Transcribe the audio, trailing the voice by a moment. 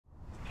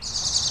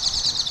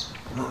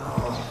I've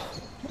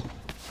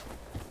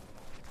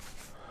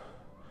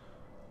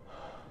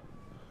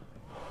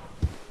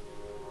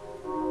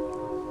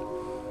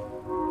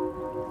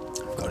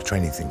got a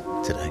training thing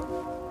today,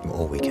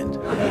 all weekend.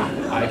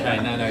 Okay,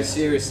 no,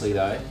 seriously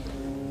though.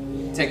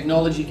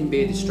 Technology can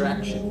be a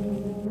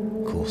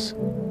distraction. Of course,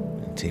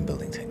 team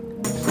building thing.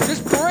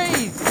 Just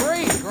breathe,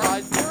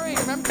 right? Breathe,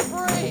 remember to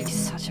breathe. He's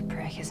such a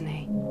prick, isn't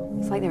he?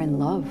 It's like they're in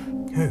love.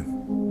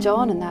 Who?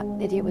 John and that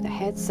idiot with the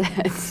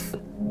headset.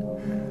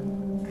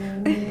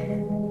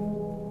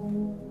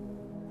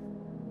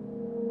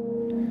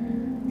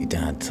 Your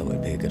dad thought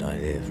it'd be a good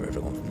idea for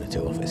everyone from the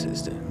two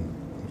offices to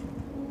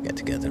get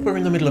together. We're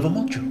in the middle of a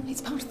module.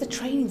 It's part of the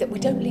training that we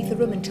don't leave the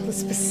room until the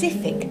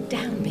specific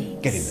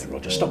downbeats. Get in there,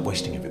 Roger. Stop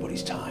wasting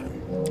everybody's time.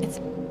 It's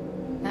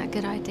that a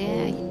good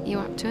idea? You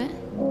up to it?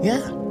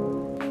 Yeah.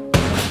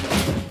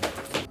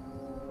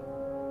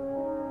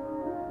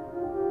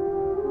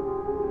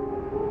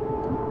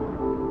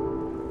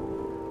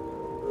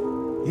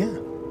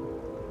 Yeah.